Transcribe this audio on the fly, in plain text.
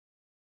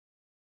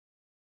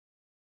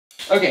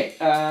Okay,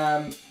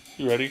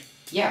 You ready?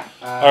 yeah.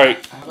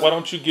 Alright, why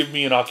don't you give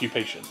me an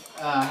occupation?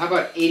 How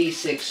about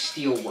 86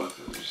 steel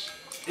workers?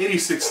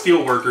 86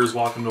 steel workers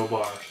walk into a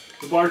bar.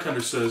 The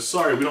bartender says,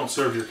 sorry, we don't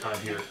serve your kind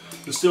here.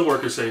 The steel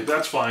workers say,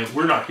 that's fine,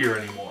 we're not here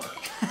anymore.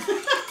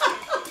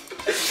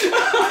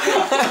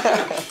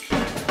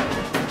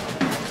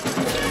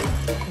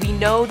 We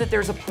know that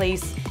there's a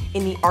place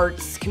in the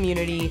arts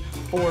community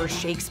for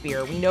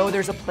Shakespeare. We know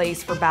there's a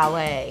place for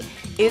ballet.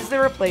 Is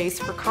there a place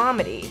for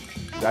comedy?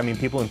 I mean,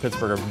 people in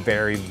Pittsburgh are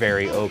very,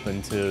 very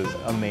open to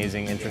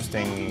amazing,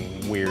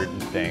 interesting, weird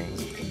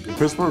things. The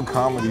Pittsburgh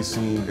comedy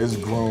scene has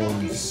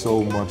grown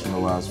so much in the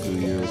last few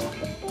years.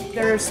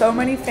 There are so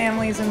many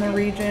families in the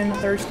region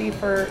thirsty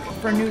for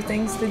new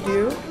things to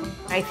do.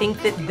 I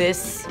think that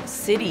this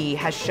city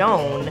has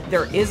shown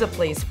there is a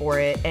place for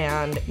it,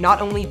 and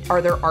not only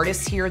are there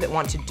artists here that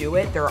want to do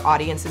it, there are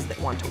audiences that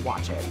want to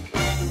watch it.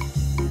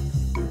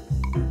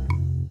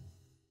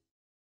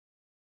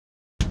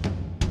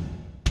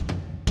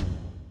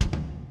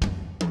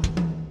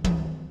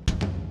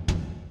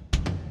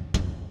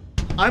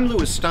 I'm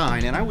Louis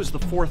Stein, and I was the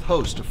 4th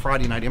host of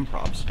Friday Night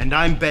Improvs. And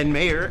I'm Ben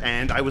Mayer,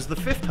 and I was the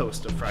 5th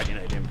host of Friday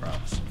Night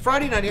Improvs.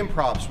 Friday Night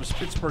Improvs was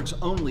Pittsburgh's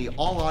only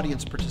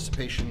all-audience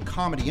participation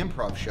comedy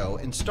improv show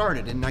and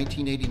started in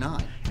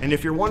 1989. And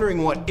if you're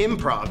wondering what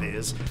improv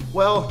is,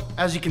 well,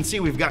 as you can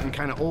see, we've gotten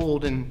kind of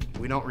old and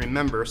we don't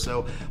remember,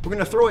 so we're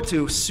gonna throw it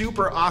to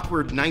super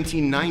awkward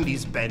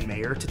 1990s Ben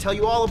Mayer to tell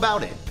you all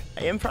about it.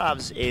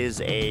 Improvs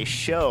is a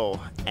show,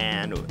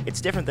 and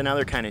it's different than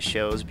other kind of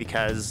shows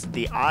because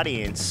the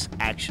audience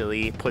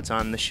actually puts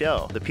on the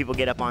show. The people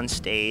get up on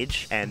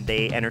stage and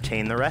they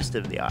entertain the rest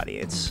of the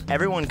audience.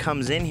 Everyone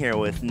comes in here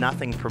with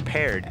nothing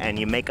prepared, and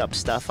you make up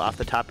stuff off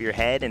the top of your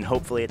head, and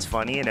hopefully it's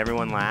funny and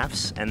everyone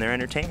laughs and they're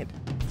entertained.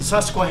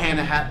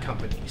 Susquehanna Hat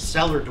Company,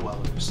 Cellar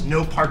Dwellers,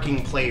 No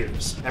Parking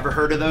Players. Ever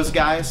heard of those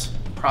guys?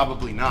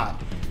 Probably not.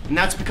 And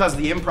that's because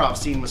the improv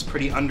scene was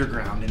pretty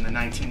underground in the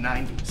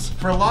 1990s.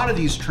 For a lot of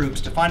these troupes,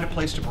 to find a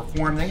place to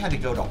perform, they had to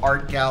go to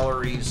art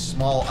galleries,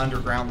 small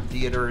underground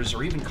theaters,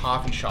 or even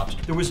coffee shops.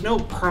 There was no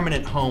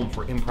permanent home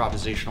for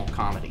improvisational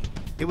comedy.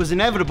 It was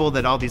inevitable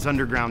that all these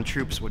underground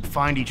troupes would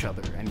find each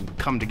other and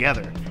come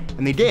together.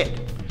 And they did,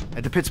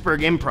 at the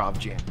Pittsburgh Improv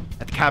Jam,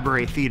 at the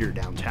Cabaret Theater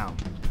downtown.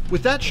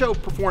 With that show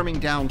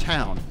performing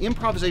downtown,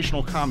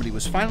 improvisational comedy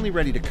was finally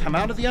ready to come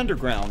out of the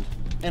underground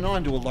and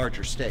onto a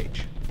larger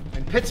stage.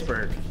 And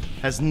Pittsburgh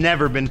has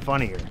never been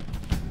funnier.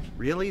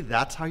 Really?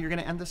 That's how you're going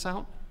to end this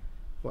out?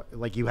 What,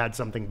 like you had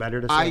something better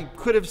to say? I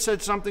could have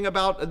said something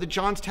about the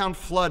Johnstown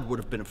flood would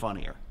have been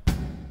funnier.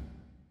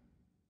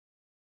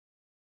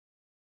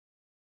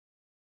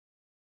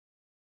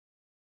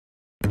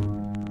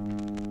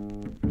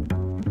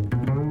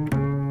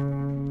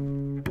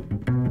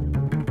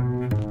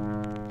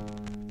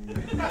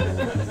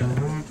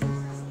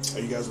 Are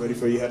you guys ready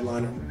for your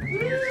headliner?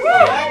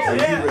 Are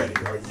you ready?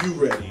 Are you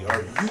ready?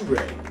 Are you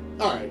ready?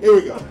 All right, here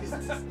we go.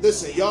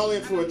 Listen, y'all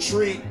in for a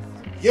treat.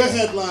 Your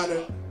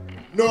headliner,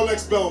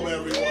 Norlex Bellman,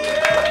 everyone.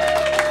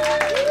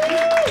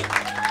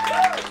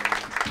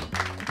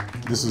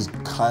 This is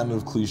kind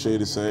of cliche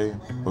to say,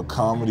 but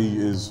comedy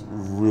is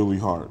really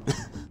hard.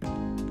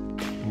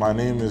 My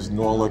name is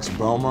Norlex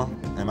Belma,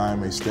 and I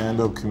am a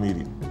stand-up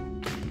comedian.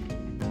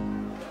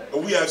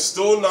 And we have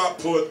still not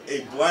put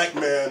a black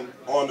man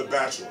on The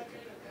Bachelor.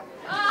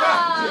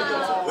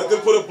 Let them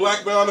put a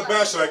black man on The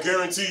Bachelor, I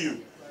guarantee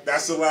you,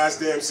 that's the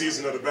last damn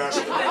season of The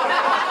Bachelor.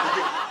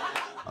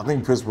 I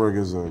think Pittsburgh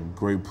is a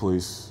great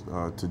place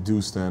to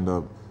do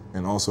stand-up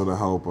and also to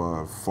help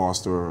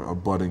foster a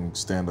budding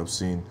stand-up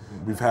scene.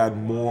 We've had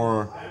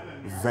more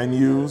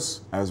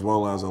venues as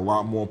well as a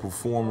lot more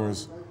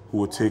performers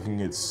who are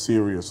taking it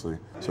seriously.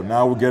 So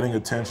now we're getting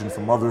attention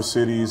from other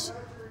cities.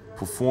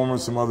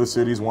 Performers from other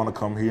cities want to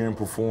come here and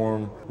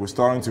perform. We're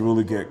starting to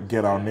really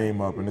get our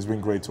name up, and it's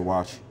been great to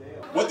watch.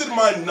 What did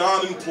my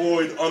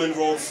non-employed,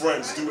 unenrolled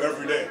friends do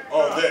every day,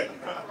 all day?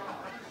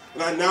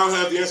 And I now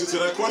have the answer to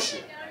that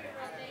question.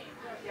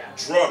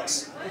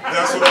 Drugs.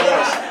 That's what it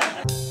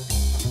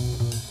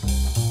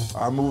was.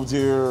 I moved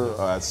here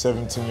at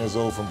 17 years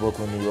old from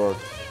Brooklyn, New York.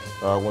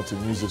 I went to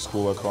music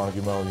school at Carnegie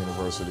Mellon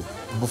University.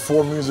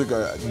 Before music,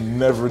 I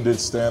never did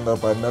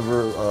stand-up. I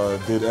never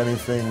did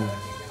anything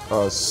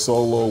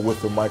solo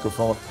with the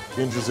microphone.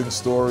 Interesting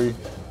story.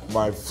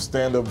 My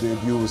stand-up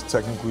debut was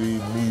technically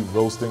me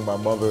roasting my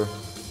mother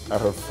at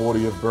her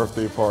 40th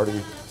birthday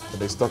party, and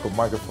they stuck a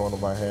microphone in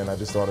my hand. I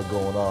just started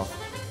going off,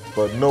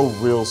 but no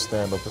real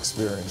stand-up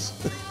experience.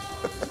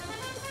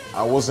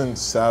 I wasn't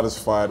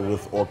satisfied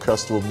with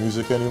orchestral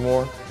music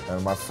anymore,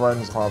 and my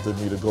friends prompted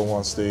me to go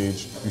on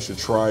stage. You should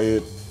try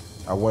it.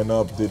 I went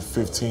up, did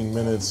 15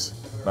 minutes,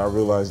 and I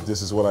realized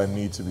this is what I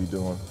need to be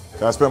doing.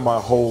 I spent my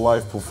whole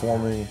life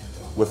performing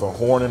with a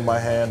horn in my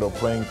hand or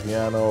playing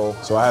piano,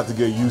 so I had to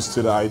get used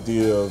to the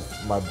idea of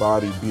my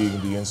body being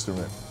the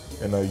instrument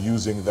and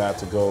using that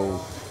to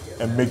go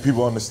and make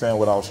people understand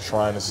what I was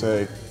trying to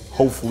say.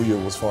 Hopefully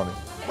it was funny.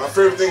 My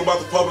favorite thing about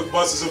the public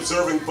bus is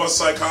observing bus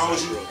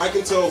psychology. I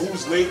can tell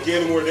who's late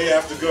getting where they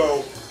have to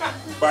go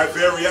by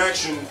their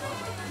reaction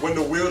when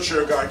the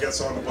wheelchair guy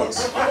gets on the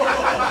bus.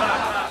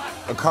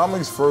 A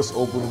comic's first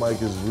open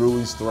mic is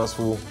really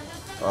stressful.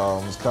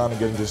 It's kind of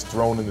getting just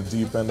thrown in the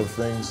deep end of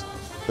things.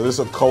 But it's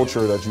a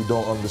culture that you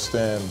don't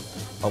understand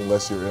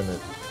unless you're in it.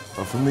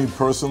 For me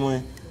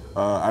personally,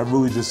 I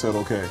really just said,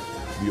 okay,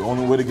 the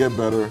only way to get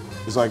better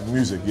is like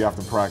music, you have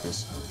to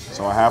practice.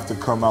 So I have to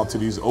come out to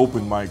these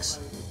open mics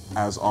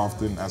as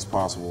often as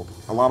possible.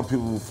 A lot of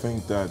people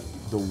think that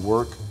the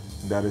work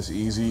that is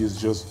easy is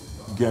just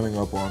getting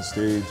up on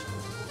stage.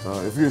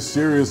 If you're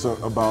serious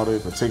about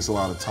it, it takes a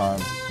lot of time.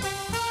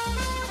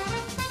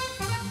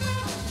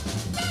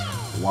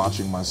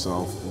 Watching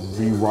myself,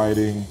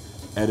 rewriting,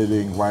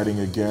 editing, writing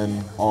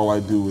again. All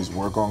I do is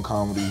work on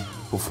comedy,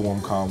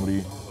 perform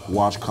comedy,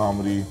 watch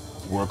comedy,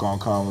 work on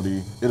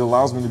comedy. It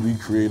allows me to be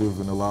creative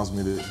and allows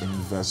me to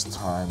invest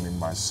time in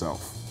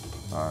myself.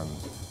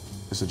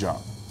 It's a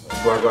job.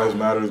 Black Lives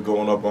Matter is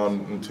going up on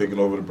and taking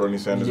over the Bernie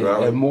Sanders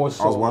rally. And more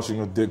so. I was watching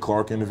a Dick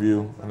Clark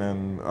interview, and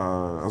then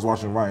I was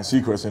watching a Ryan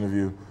Seacrest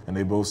interview, and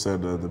they both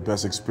said the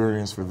best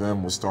experience for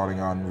them was starting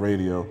on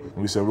radio. And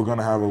we said we're going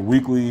to have a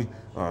weekly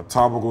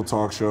topical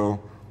talk show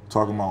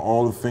talking about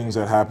all the things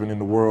that happen in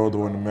the world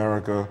or in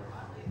America,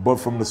 but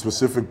from the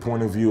specific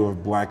point of view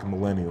of black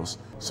millennials.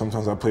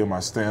 Sometimes I play my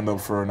stand-up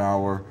for an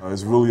hour.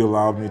 It's really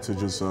allowed me to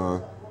just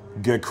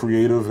get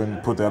creative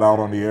and put that out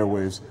on the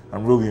airwaves.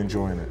 I'm really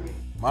enjoying it.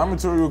 My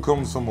material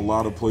comes from a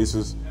lot of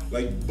places.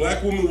 Like,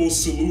 black women will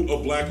salute a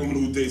black woman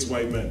who dates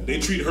white men. They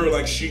treat her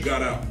like she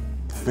got out.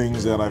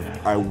 Things that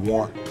I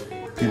want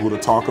people to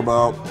talk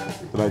about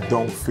that I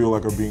don't feel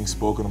like are being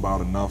spoken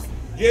about enough.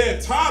 Yeah,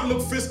 Todd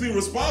looked fiscally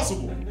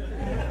responsible.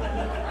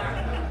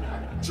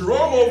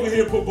 Jerome over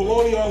here put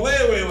bologna on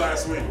layaway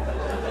last week.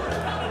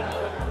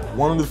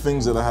 One of the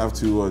things that I have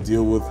to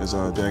deal with is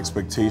the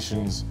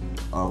expectations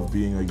of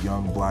being a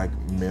young black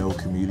male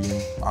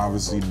comedian.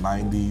 Obviously,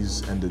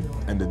 90s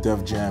and the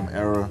Def Jam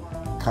era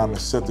kind of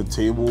set the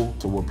table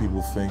to what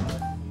people think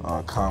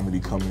comedy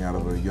coming out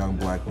of a young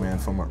black man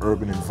from an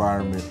urban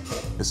environment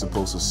is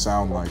supposed to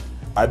sound like.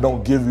 I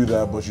don't give you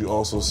that, but you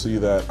also see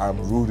that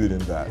I'm rooted in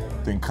that.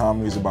 I think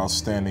comedy is about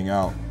standing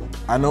out.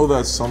 I know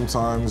that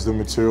sometimes the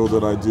material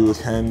that I do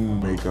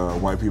can make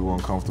white people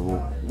uncomfortable.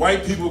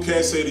 White people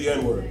can't say the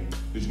N-word.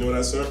 Did you know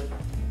that, sir?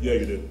 Yeah,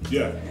 you did.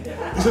 Yeah.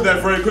 You said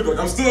that very quickly. Like,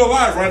 I'm still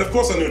alive, right? Of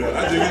course I knew that.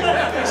 I dig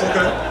it. It's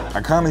okay.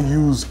 I kind of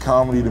use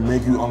comedy to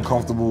make you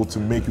uncomfortable to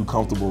make you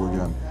comfortable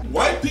again.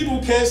 White people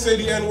can't say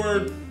the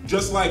N-word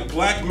just like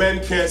black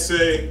men can't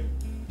say,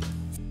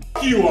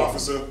 F you,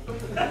 officer.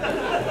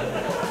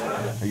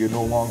 And you're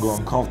no longer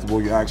uncomfortable,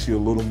 you're actually a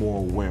little more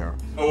aware.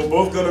 Oh, we're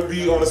both gonna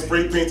be on a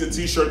spray painted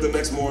t-shirt the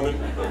next morning.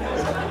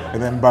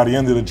 And then by the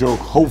end of the joke,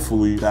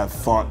 hopefully that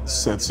thought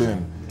sets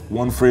in.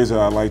 One phrase that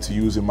I like to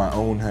use in my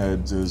own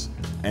head is,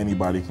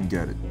 anybody can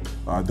get it.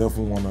 I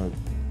definitely want to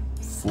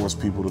force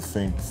people to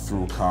think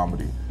through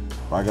comedy.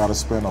 I gotta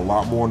spend a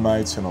lot more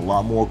nights in a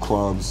lot more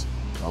clubs,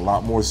 a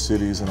lot more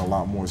cities, and a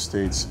lot more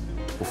states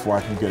before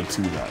I can get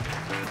to that.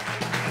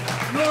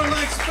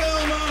 Norlex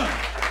Belmont!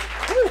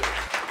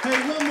 Hey,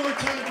 one more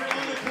time for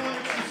all the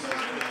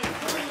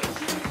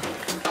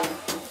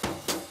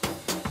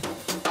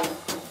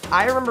comics.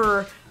 I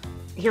remember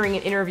hearing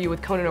an interview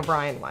with Conan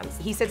O'Brien once.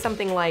 He said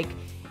something like,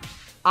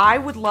 I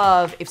would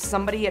love if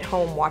somebody at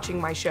home watching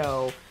my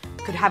show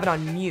could have it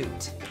on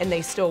mute and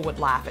they still would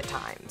laugh at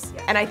times.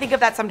 And I think of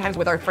that sometimes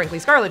with our Frankly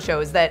Scarlet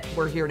shows, that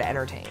we're here to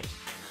entertain.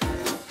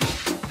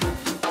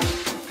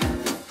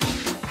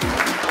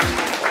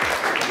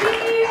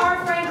 We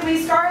are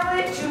Frankly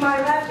Scarlet. To my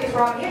left is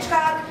Rob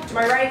Hitchcock. To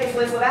my right is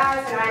Liz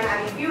Lavaz, and I'm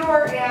Abby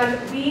Fedor,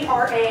 and we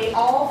are a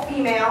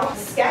all-female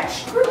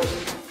sketch group.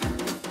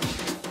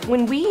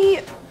 When we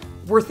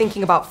were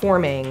thinking about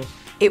forming,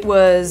 it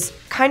was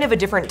kind of a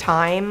different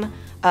time,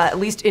 at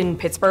least in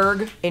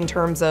Pittsburgh, in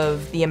terms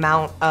of the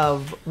amount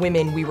of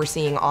women we were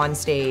seeing on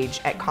stage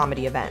at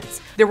comedy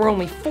events. There were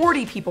only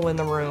 40 people in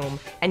the room,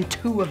 and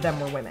 2 of them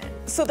were women.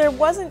 So there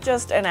wasn't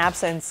just an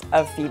absence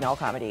of female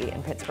comedy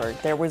in Pittsburgh.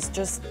 There was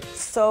just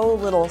so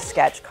little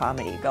sketch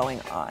comedy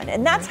going on.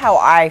 And that's how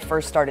I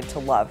first started to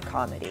love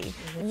comedy.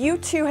 You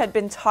two had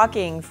been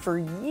talking for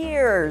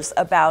years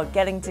about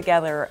getting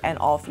together an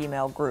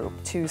all-female group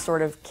to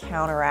sort of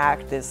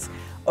counteract this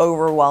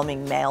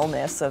overwhelming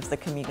maleness of the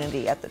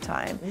community at the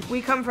time.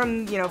 We come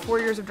from, 4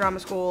 years of drama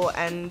school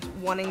and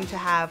wanting to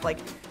have,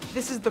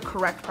 this is the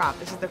correct prop,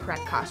 this is the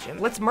correct costume.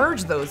 Let's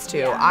merge those two.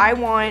 Yeah. I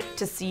want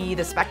to see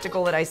the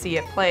spectacle that I see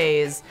at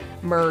plays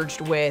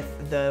merged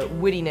with the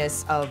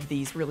wittiness of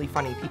these really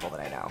funny people that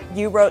I know.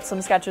 You wrote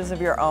some sketches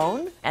of your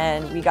own,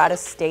 and we got a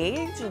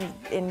stage, and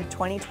in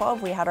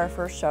 2012 we had our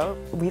first show.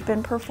 We've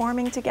been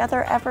performing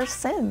together ever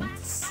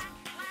since.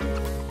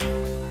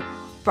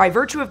 By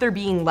virtue of there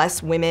being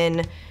less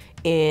women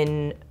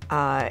in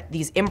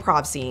these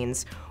improv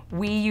scenes,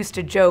 we used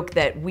to joke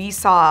that we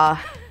saw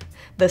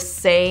the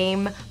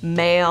same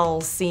male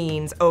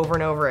scenes over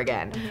and over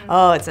again.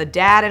 Oh, it's a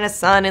dad and a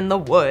son in the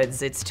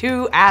woods. It's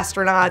 2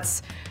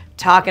 astronauts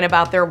talking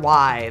about their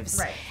wives.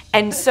 Right.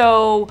 And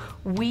so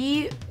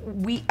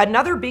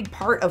another big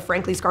part of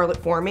Frankly Scarlet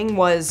forming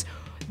was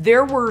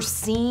there were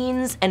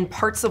scenes and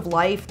parts of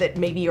life that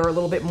maybe are a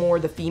little bit more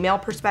the female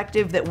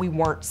perspective that we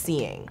weren't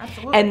seeing.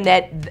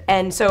 Absolutely.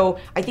 And so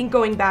I think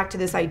going back to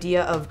this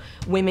idea of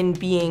women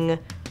being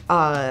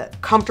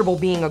comfortable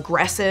being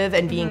aggressive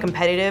and being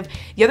competitive.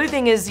 The other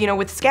thing is, you know,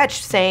 with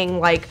Sketch saying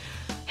like,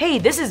 hey,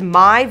 this is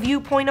my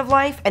viewpoint of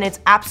life, and it's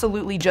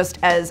absolutely just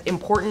as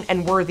important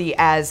and worthy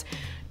as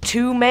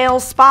two male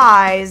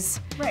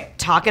spies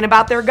talking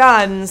about their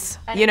guns,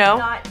 and you know? It's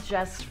not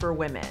just for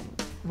women.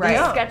 Right.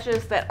 There's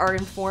sketches that are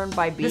informed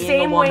by being the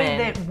same a woman. way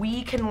that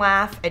we can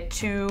laugh at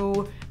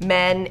two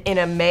men in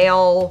a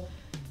male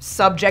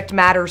subject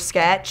matter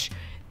sketch,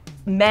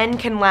 men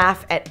can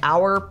laugh at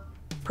our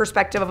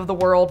perspective of the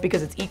world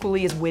because it's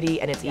equally as witty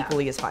and it's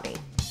equally as funny.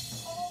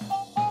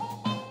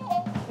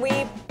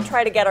 We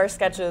try to get our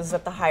sketches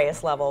at the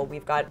highest level.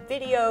 We've got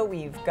video,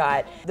 we've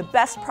got the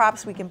best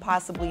props we can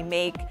possibly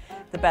make,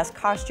 the best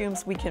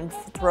costumes we can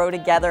throw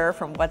together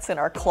from what's in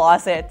our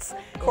closets.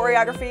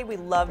 Choreography, we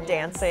love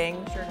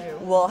dancing. Sure do.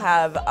 We'll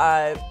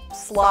have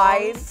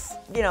slides,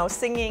 you know,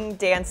 singing,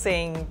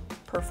 dancing,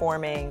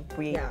 performing.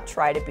 We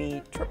try to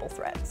be triple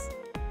threats.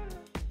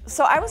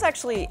 So I was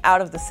actually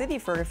out of the city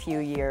for a few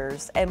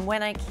years, and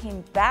when I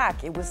came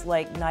back, it was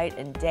like night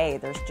and day.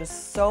 There's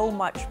just so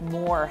much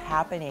more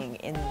happening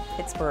in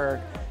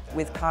Pittsburgh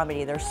with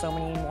comedy. There's so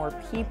many more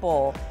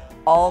people.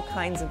 All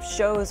kinds of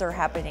shows are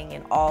happening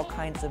in all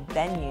kinds of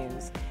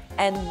venues.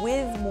 And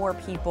with more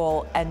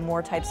people and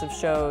more types of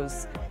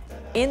shows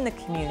in the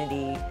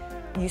community,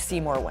 you see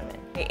more women.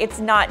 It's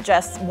not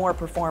just more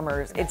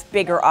performers, it's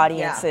bigger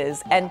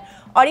audiences, and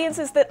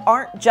audiences that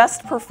aren't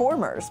just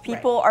performers.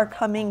 People are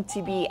coming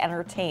to be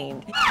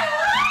entertained.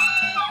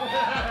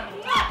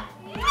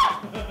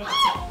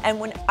 And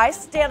when I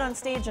stand on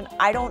stage and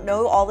I don't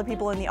know all the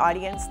people in the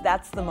audience,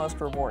 that's the most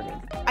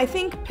rewarding. I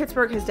think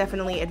Pittsburgh has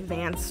definitely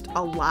advanced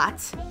a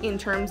lot in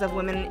terms of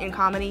women in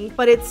comedy,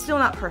 but it's still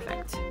not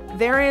perfect.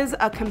 There is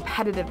a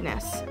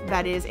competitiveness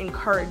that is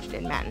encouraged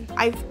in men.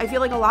 I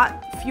feel like a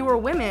lot fewer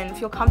women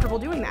feel comfortable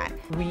doing that.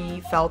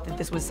 We felt that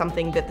this was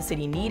something that the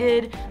city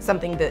needed,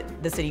 something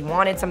that the city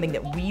wanted, something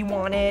that we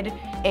wanted,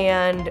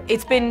 and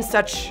it's been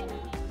such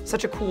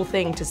a cool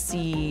thing to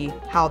see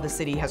how the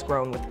city has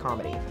grown with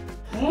comedy.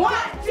 1,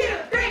 2,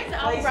 3.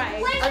 All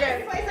right.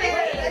 Okay.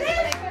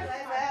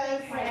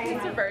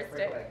 It's reversed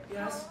it.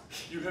 Yes,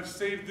 you have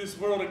saved this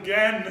world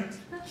again.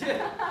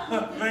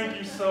 Thank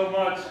you so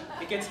much.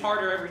 It gets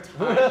harder every time.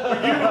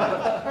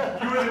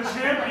 You are the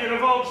champion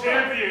of all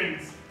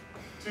champions.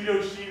 To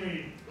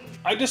Yoshimi.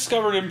 I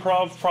discovered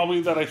improv probably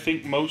that I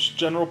think most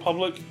general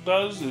public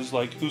does, is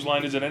like, whose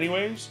line is it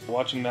anyways?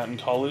 Watching that in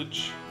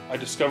college. I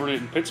discovered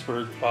it in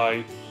Pittsburgh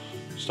by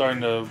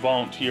starting to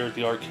volunteer at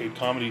the Arcade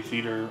Comedy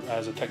Theater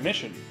as a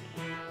technician.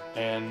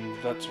 And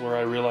that's where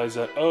I realized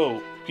that,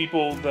 oh,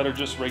 people that are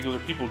just regular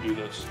people do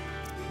this,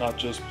 not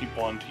just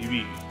people on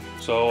TV.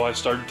 So I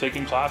started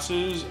taking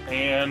classes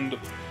and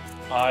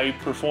I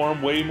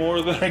perform way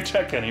more than I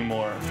tech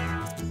anymore.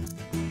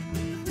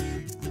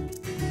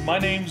 My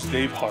name's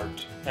Dave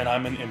Hart, and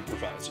I'm an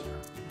improviser.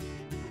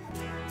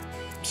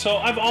 So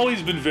I've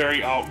always been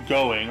very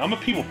outgoing. I'm a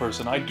people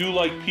person. I do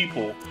like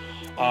people.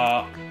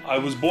 I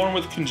was born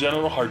with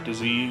congenital heart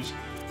disease,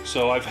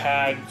 so I've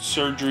had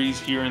surgeries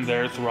here and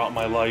there throughout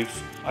my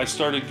life. I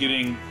started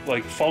getting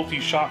like faulty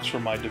shocks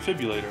from my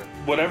defibrillator.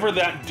 Whatever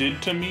that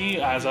did to me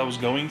as I was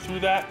going through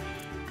that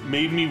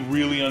made me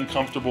really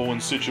uncomfortable in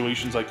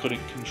situations I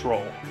couldn't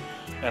control.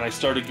 And I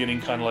started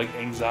getting kind of like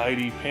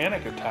anxiety,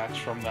 panic attacks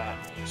from that.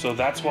 So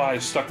that's why I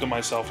stuck to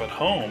myself at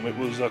home. It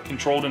was a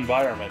controlled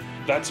environment.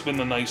 That's been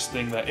the nice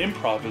thing that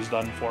improv has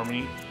done for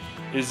me,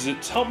 is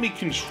it's helped me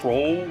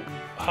control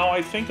how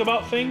I think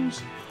about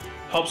things,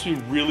 helps me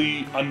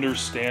really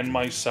understand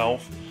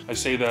myself. I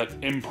say that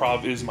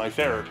improv is my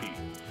therapy.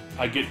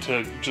 I get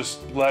to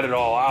just let it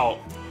all out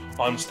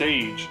on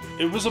stage.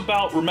 It was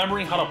about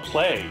remembering how to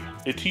play.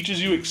 It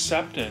teaches you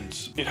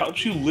acceptance. It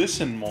helps you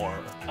listen more.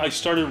 I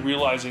started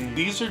realizing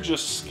these are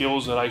just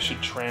skills that I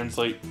should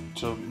translate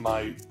to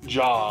my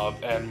job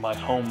and my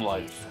home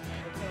life.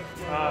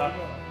 All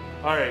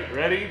right,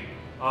 ready?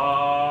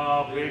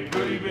 Big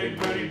booty, big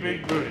booty,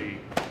 big booty.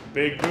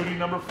 Big booty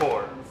number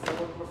 4.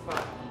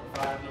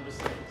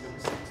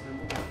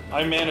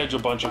 I manage a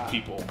bunch of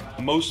people.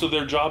 Most of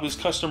their job is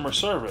customer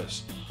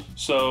service.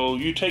 So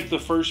you take the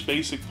first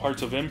basic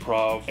parts of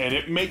improv and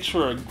it makes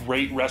for a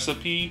great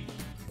recipe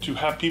to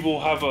have people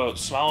have a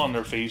smile on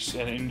their face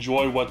and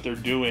enjoy what they're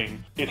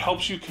doing. It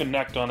helps you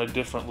connect on a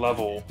different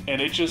level, and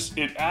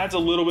it adds a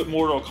little bit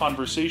more to a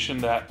conversation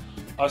that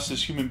us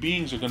as human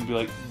beings are going to be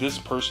like, this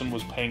person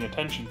was paying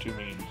attention to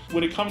me.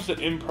 When it comes to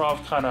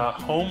improv kind of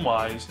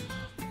home-wise,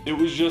 it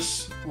was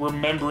just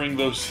remembering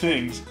those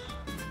things.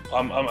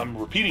 I'm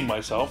repeating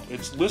myself,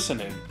 it's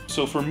listening.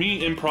 So for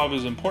me, improv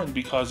is important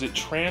because it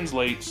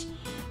translates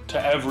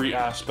to every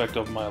aspect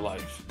of my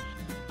life.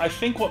 I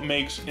think what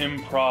makes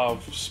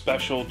improv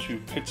special to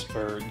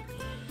Pittsburgh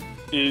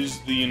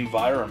is the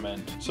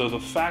environment. So the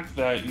fact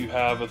that you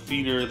have a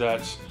theater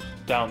that's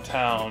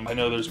downtown, I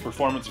know there's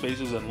performance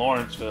spaces in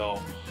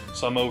Lawrenceville,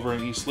 some over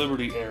in East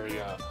Liberty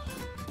area.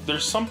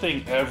 There's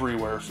something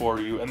everywhere for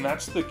you, and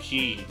that's the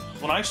key.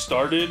 When I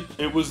started,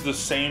 it was the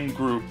same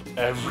group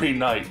every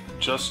night.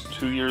 Just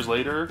 2 years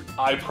later,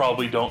 I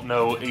probably don't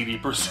know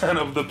 80%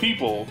 of the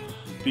people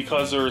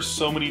because there are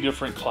so many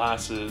different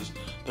classes.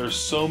 There's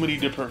so many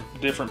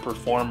different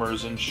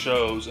performers and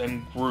shows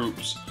and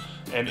groups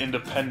and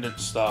independent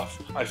stuff.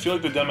 I feel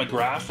like the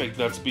demographic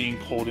that's being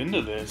pulled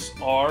into this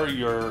are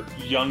your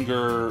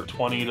younger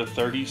 20 to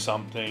 30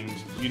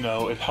 somethings. You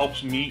know, it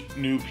helps meet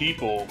new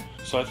people.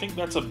 So I think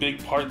that's a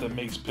big part that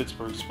makes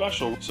Pittsburgh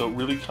special. So it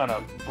really kind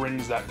of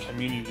brings that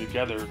community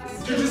together.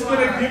 You're just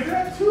gonna give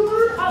that to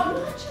her?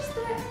 Oh, not just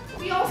that.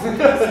 We also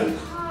got some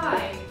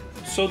pie.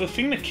 So the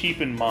thing to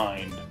keep in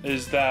mind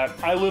is that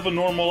I live a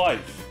normal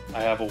life.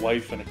 I have a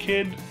wife and a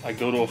kid, I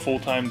go to a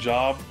full-time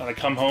job, and I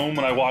come home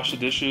and I wash the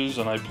dishes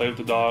and I play with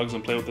the dogs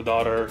and play with the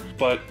daughter.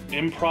 But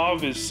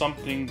improv is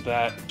something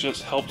that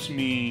just helps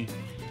me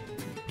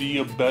be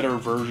a better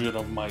version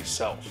of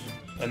myself.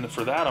 And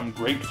for that, I'm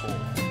grateful.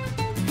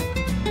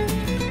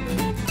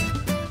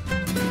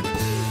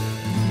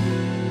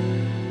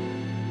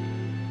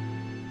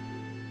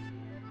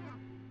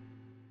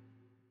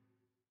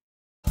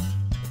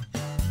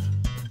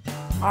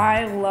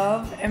 I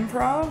love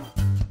improv.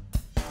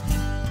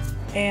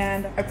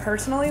 And I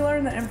personally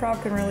learned that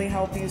improv can really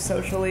help you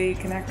socially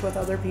connect with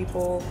other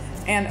people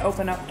and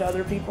open up to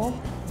other people.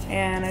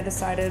 And I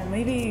decided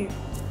maybe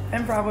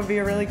improv would be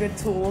a really good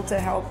tool to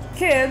help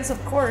kids,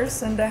 of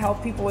course, and to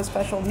help people with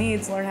special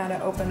needs learn how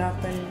to open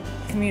up and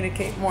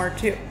communicate more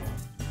too.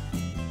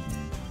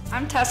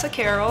 I'm Tessa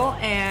Carroll,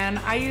 and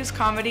I use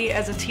comedy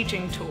as a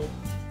teaching tool.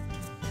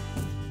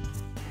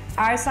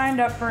 I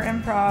signed up for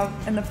improv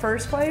in the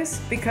first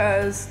place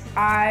because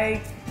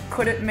I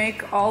couldn't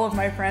make all of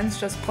my friends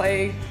just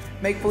play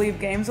make-believe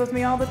games with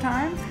me all the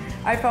time.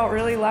 I felt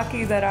really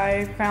lucky that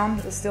I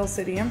found the Steel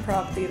City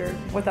Improv Theater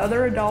with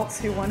other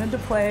adults who wanted to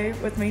play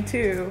with me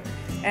too,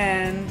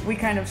 and we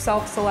kind of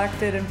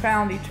self-selected and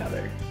found each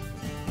other.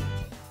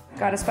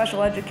 Got a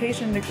special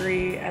education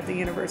degree at the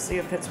University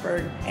of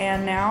Pittsburgh,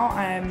 and now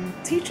I'm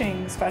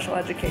teaching special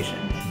education.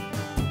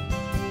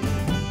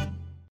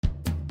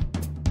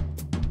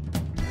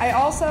 I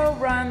also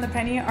run the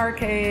Penny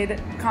Arcade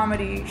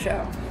comedy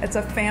show. It's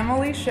a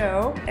family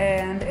show,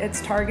 and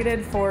it's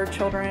targeted for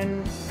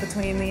children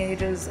between the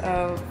ages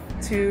of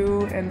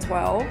 2 and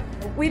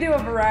 12. We do a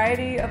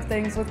variety of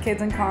things with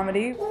kids in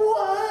comedy.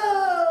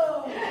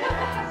 Whoa!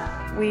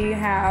 We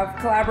have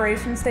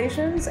collaboration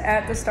stations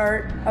at the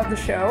start of the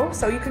show,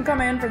 so you can come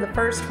in for the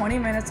first 20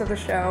 minutes of the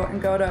show and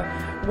go to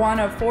one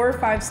of 4 or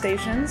 5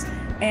 stations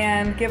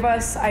and give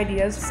us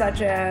ideas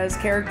such as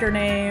character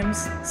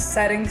names,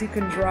 settings you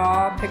can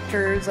draw,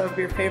 pictures of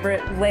your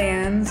favorite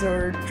lands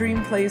or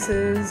dream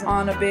places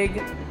on a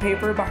big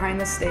paper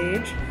behind the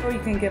stage. Or you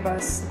can give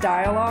us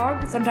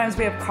dialogue. Sometimes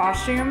we have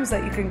costumes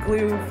that you can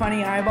glue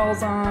funny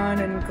eyeballs on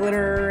and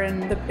glitter,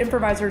 and the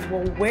improvisers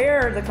will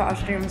wear the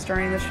costumes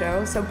during the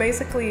show. So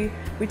basically,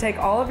 we take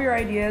all of your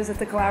ideas at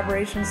the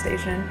collaboration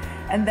station,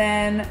 and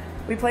then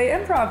we play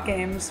improv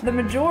games. The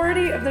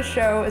majority of the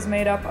show is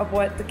made up of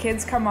what the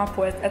kids come up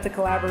with at the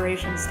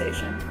collaboration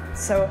station.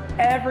 So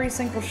every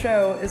single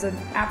show is an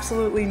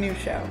absolutely new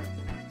show.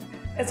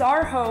 It's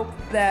our hope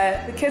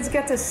that the kids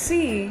get to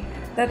see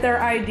that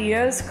their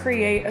ideas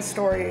create a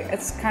story.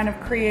 It's kind of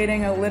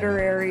creating a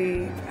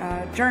literary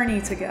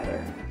journey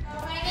together.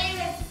 My name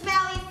is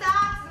Smelly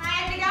Socks, and I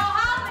have to go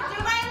home and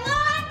do my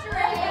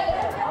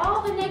laundry.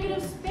 All the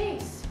negative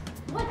space.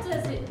 What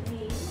does it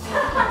mean?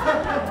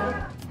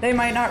 They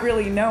might not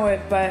really know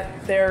it, but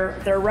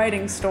they're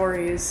writing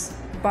stories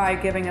by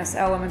giving us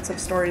elements of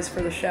stories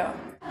for the show.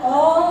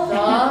 All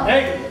the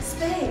negative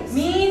space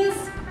means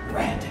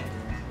red.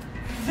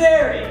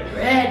 Very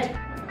red.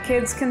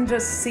 Kids can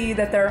just see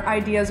that their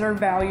ideas are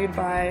valued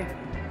by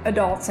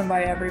adults and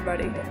by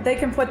everybody. They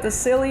can put the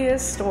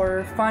silliest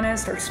or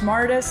funnest or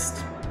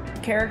smartest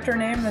character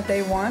name that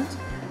they want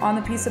on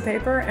the piece of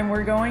paper, and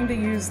we're going to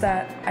use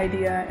that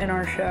idea in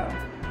our show.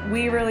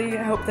 We really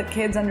hope that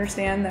kids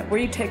understand that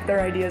we take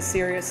their ideas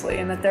seriously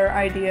and that their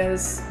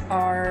ideas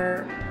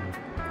are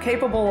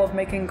capable of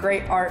making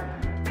great art.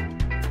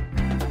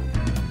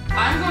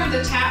 I'm going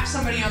to tap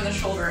somebody on the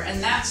shoulder, and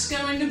that's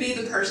going to be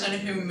the person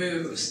who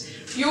moves.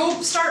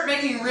 You'll start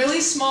making really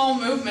small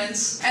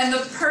movements, and the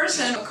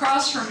person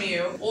across from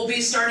you will be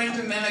starting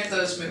to mimic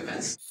those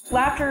movements.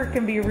 Laughter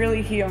can be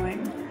really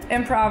healing.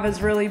 Improv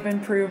has really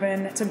been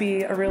proven to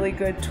be a really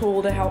good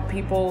tool to help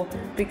people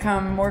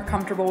become more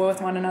comfortable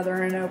with one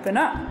another and open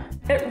up.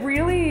 It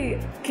really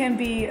can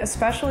be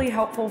especially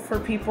helpful for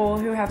people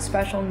who have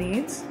special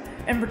needs,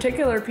 in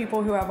particular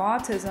people who have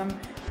autism.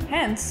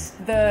 Hence,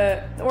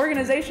 the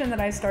organization that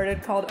I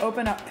started called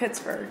Open Up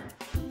Pittsburgh.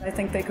 I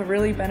think they could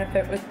really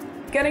benefit with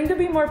getting to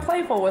be more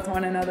playful with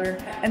one another,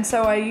 and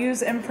so I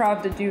use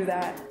improv to do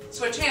that.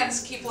 Switch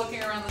hands, keep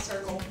looking around the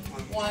circle.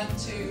 1,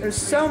 2, There's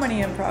so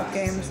many improv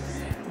games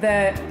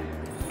that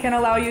can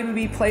allow you to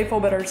be playful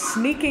but are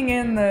sneaking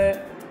in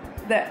the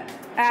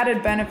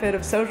added benefit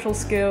of social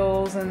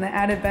skills and the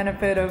added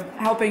benefit of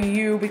helping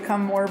you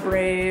become more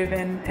brave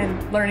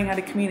and learning how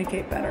to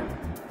communicate better.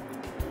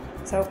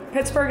 So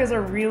Pittsburgh is a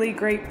really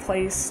great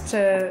place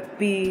to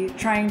be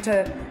trying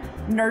to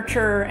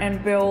nurture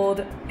and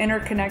build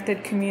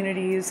interconnected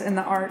communities in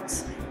the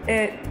arts.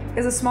 It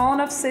is a small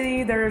enough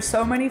city. There are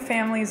so many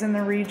families in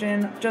the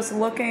region just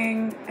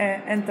looking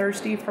and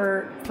thirsty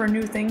for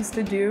new things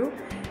to do.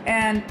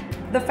 And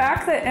the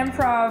fact that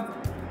improv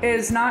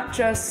is not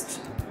just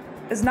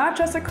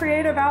a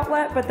creative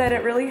outlet, but that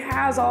it really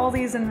has all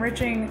these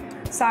enriching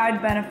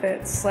side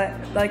benefits,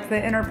 like the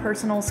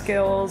interpersonal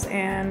skills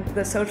and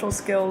the social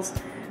skills,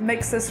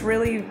 makes this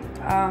really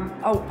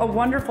a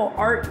wonderful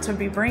art to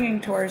be bringing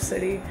to our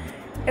city.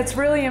 It's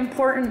really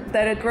important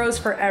that it grows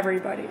for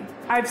everybody.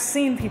 I've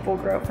seen people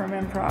grow from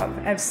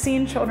improv. I've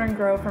seen children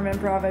grow from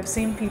improv. I've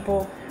seen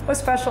people with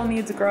special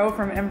needs grow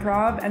from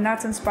improv, and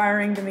that's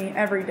inspiring to me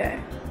every day.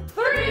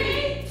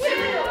 3, 2,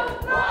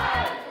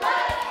 1.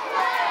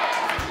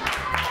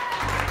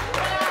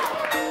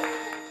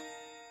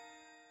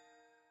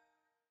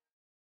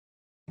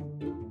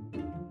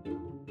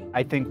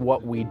 I think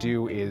what we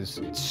do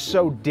is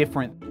so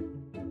different.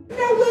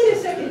 Now wait a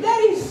second, that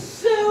is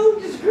so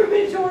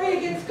discriminatory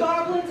against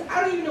goblins.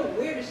 I don't even know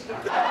where to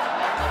start.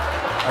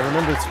 I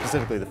remember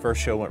specifically the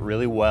first show went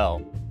really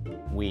well.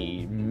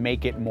 We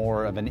make it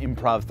more of an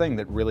improv thing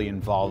that really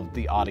involved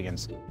the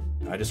audience.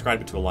 I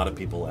describe it to a lot of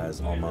people as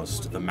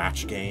almost the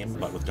match game,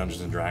 but with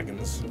Dungeons &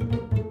 Dragons.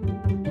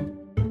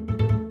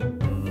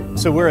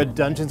 So we're a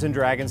Dungeons &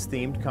 Dragons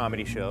themed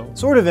comedy show.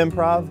 Sort of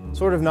improv,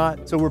 sort of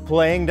not. So we're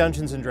playing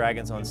Dungeons &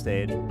 Dragons on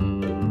stage.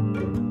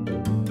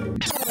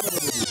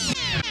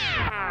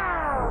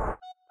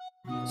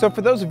 So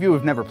for those of you who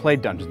have never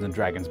played Dungeons &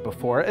 Dragons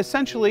before,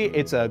 essentially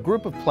it's a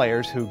group of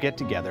players who get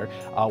together.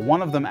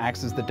 One of them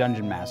acts as the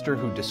Dungeon Master,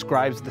 who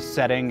describes the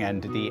setting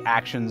and the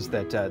actions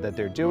that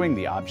they're doing,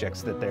 the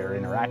objects that they're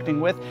interacting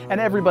with,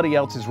 and everybody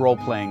else is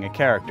role-playing a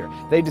character.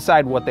 They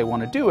decide what they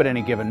want to do at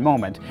any given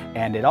moment,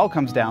 and it all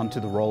comes down to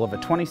the roll of a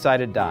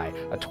 20-sided die.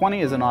 A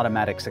 20 is an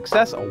automatic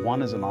success, a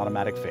 1 is an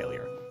automatic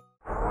failure.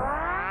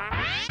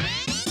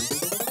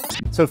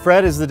 So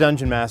Fred is the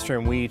Dungeon Master,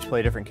 and we each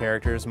play different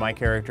characters. My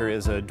character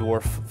is a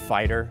dwarf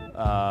fighter.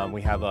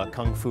 We have a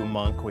kung fu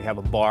monk, we have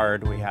a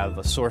bard, we have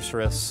a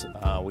sorceress,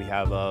 we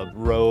have a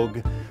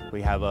rogue,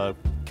 we have a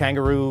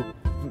kangaroo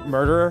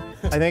murderer,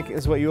 I think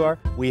is what you are.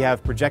 We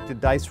have projected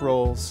dice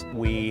rolls.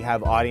 We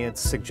have audience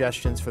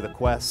suggestions for the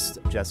quest.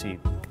 Jesse,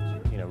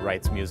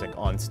 writes music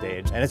on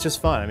stage, and it's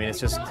just fun. I mean, it's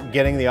just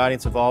getting the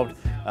audience involved,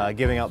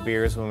 giving out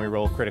beers when we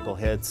roll critical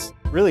hits.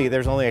 Really,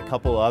 there's only a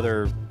couple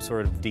other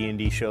sort of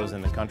D&D shows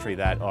in the country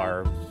that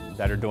are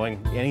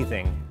doing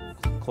anything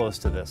close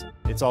to this.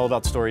 It's all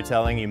about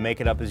storytelling. You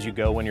make it up as you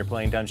go when you're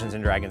playing Dungeons &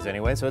 Dragons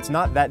anyway, so it's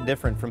not that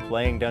different from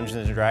playing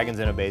Dungeons & Dragons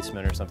in a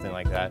basement or something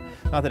like that.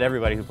 Not that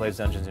everybody who plays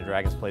Dungeons &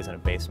 Dragons plays in a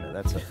basement.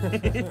 That's a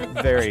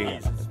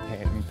very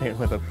paint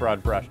with a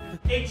broad brush.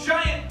 A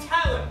giant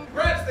talon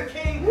grabs the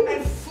king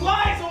and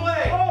flies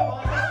away!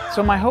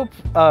 So my hope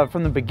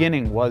from the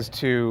beginning was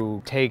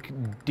to take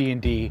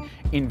D&D,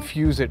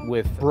 infuse it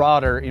with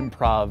broader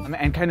improv,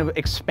 and kind of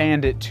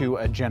expand it to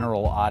a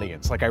general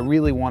audience. Like, I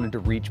really wanted to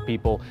reach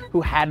people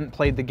who hadn't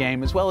played the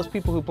game, as well as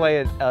people who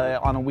play it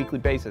on a weekly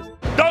basis.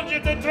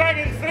 Dungeons &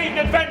 Dragons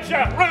themed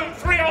adventure, room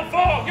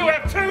 304! You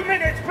have 2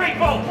 minutes,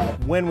 people!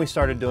 When we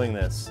started doing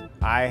this,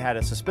 I had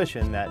a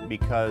suspicion that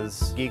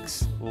because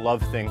geeks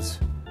love things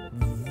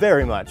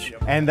very much,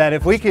 and that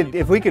if we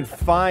could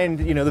find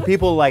the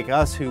people like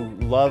us who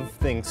love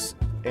things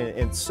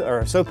and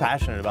are so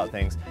passionate about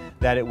things,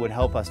 that it would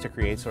help us to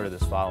create sort of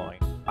this following.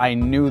 I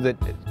knew that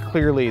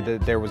clearly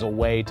that there was a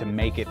way to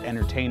make it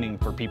entertaining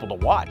for people to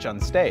watch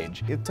on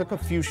stage. It took a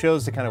few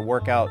shows to kind of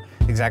work out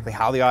exactly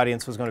how the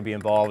audience was going to be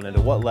involved and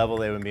to what level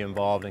they would be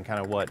involved and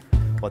kind of what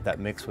that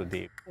mix would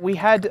be. We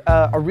had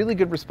a really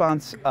good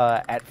response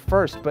at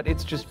first, but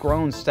it's just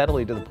grown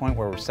steadily to the point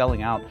where we're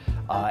selling out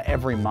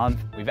every month.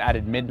 We've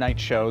added midnight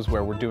shows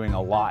where we're doing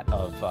a lot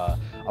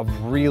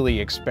of really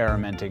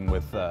experimenting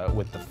with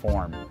the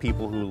form.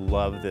 People who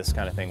love this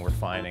kind of thing we're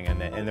finding,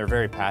 and they're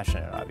very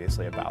passionate,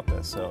 obviously, about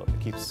this. So it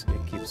keeps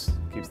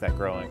that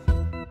growing.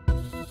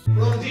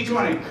 Roll the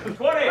D20.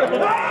 20.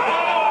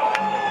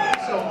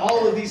 So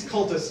all of these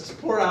cultists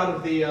pour out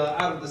of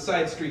the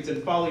side streets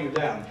and follow you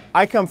down.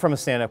 I come from a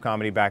stand-up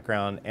comedy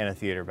background and a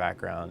theater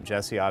background.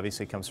 Jesse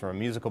obviously comes from a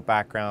musical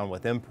background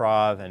with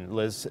improv, and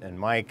Liz and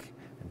Mike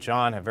and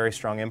John have very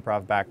strong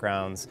improv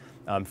backgrounds.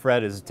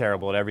 Fred is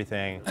terrible at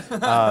everything.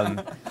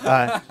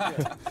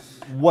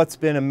 What's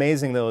been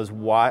amazing though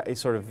is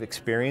sort of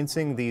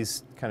experiencing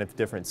these kind of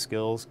different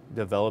skills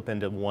develop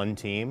into one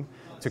team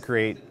to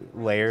create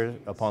layer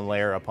upon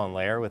layer upon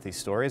layer with these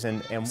stories.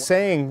 And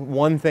saying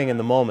one thing in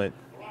the moment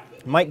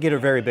might get a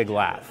very big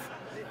laugh.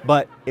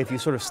 But if you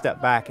sort of step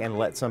back and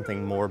let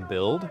something more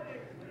build,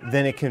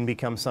 then it can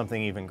become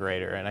something even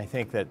greater. And I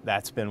think that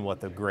that's been what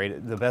the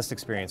best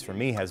experience for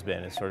me has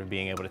been, is sort of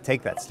being able to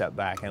take that step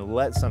back and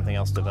let something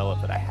else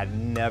develop that I had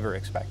never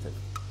expected.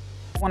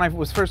 When I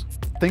was first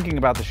thinking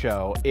about the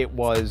show, it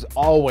was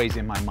always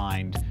in my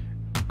mind,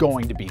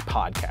 going to be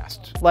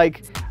podcast.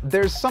 Like,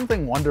 there's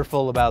something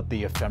wonderful about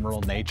the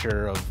ephemeral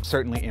nature of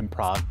certainly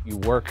improv. You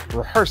work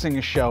rehearsing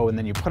a show and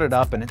then you put it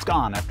up and it's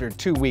gone after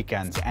 2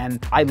 weekends.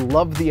 And I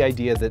love the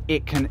idea that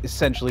it can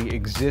essentially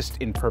exist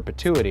in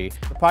perpetuity.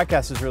 The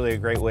podcast is really a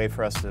great way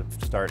for us to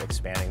start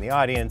expanding the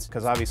audience,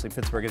 because obviously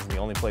Pittsburgh isn't the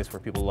only place where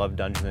people love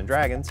Dungeons and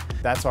Dragons.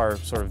 That's our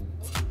sort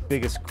of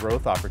biggest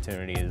growth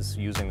opportunity, is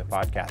using the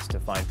podcast to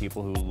find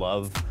people who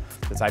love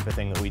the type of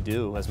thing that we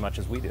do as much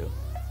as we do.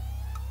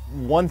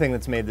 One thing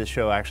that's made this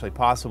show actually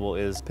possible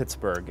is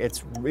Pittsburgh.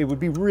 It would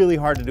be really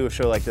hard to do a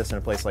show like this in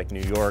a place like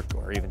New York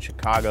or even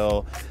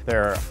Chicago.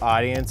 There are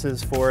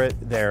audiences for it.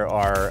 There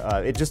are,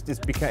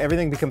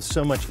 everything becomes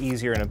so much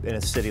easier in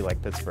a city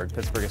like Pittsburgh.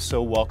 Pittsburgh is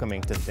so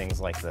welcoming to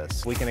things like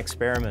this. We can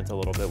experiment a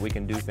little bit. We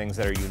can do things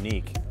that are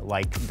unique,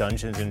 like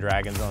Dungeons and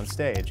Dragons on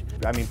stage.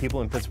 I mean,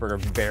 people in Pittsburgh are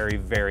very,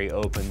 very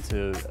open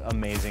to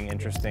amazing,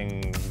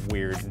 interesting,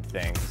 weird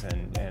things,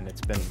 and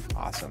it's been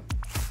awesome.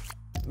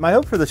 My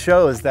hope for the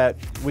show is that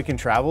we can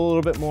travel a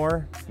little bit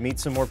more, meet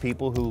some more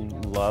people who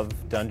love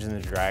Dungeons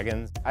and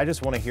Dragons. I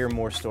just want to hear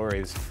more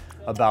stories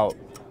about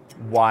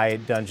why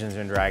Dungeons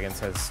and Dragons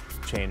has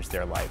changed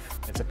their life.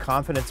 It's a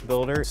confidence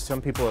builder.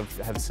 Some people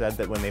have said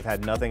that when they've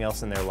had nothing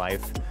else in their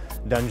life,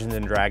 Dungeons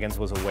and Dragons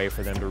was a way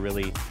for them to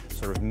really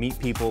sort of meet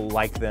people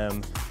like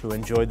them, who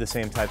enjoyed the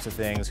same types of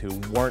things, who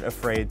weren't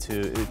afraid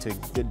to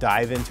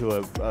dive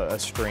into a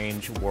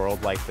strange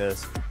world like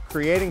this.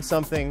 Creating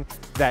something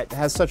that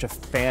has such a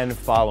fan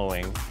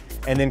following,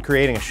 and then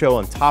creating a show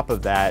on top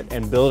of that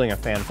and building a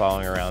fan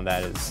following around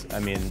that is, I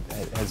mean,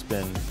 it has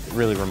been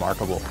really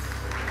remarkable.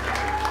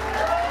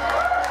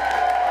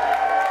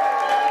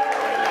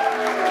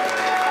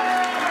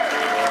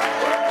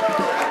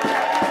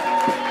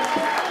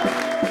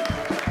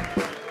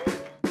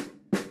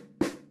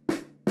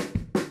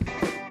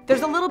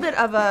 There's a little bit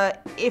of a,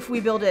 if we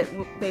build it,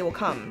 they will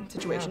come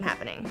situation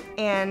happening.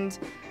 And,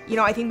 you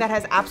know, I think that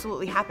has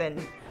absolutely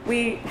happened.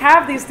 We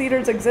have these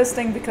theaters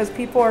existing because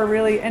people are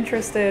really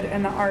interested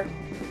in the art.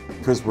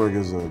 Pittsburgh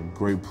is a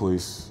great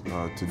place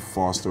to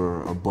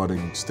foster a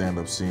budding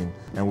stand-up scene,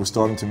 and we're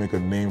starting to make a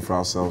name for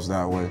ourselves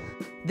that way.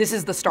 This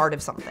is the start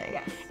of something.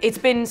 Yes. It's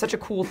been such a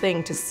cool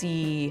thing to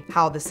see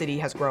how the city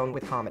has grown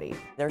with comedy.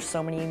 There's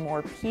so many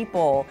more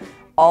people.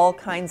 All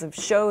kinds of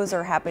shows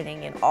are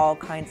happening in all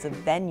kinds of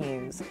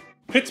venues.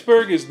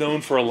 Pittsburgh is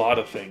known for a lot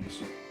of things: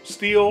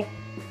 steel,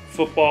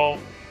 football,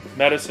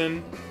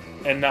 medicine,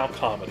 and now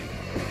comedy.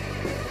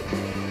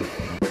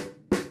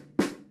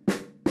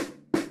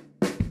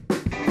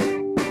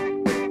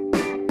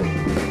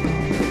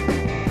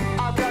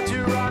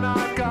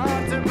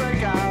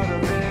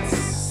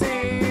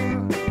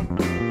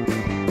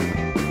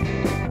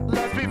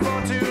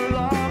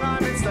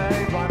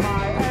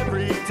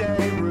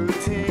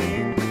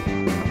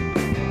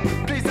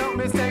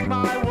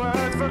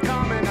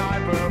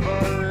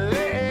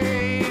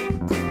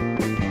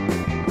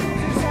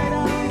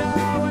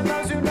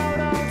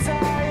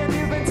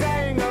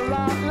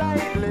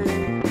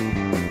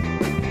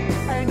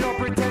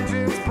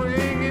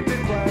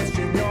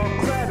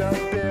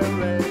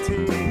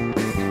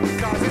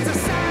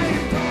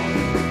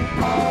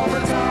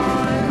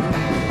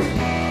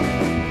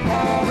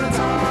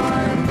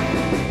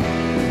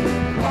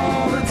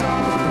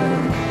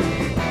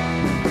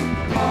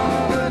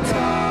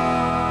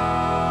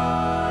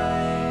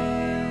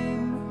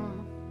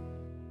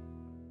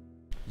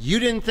 You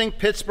didn't think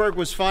Pittsburgh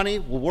was funny?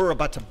 Well, we're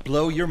about to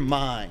blow your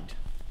mind.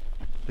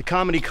 The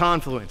Comedy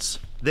Confluence,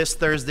 this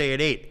Thursday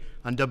at 8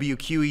 on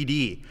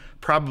WQED,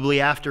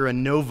 probably after a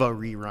Nova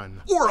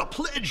rerun. Or a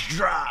pledge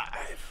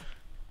drive.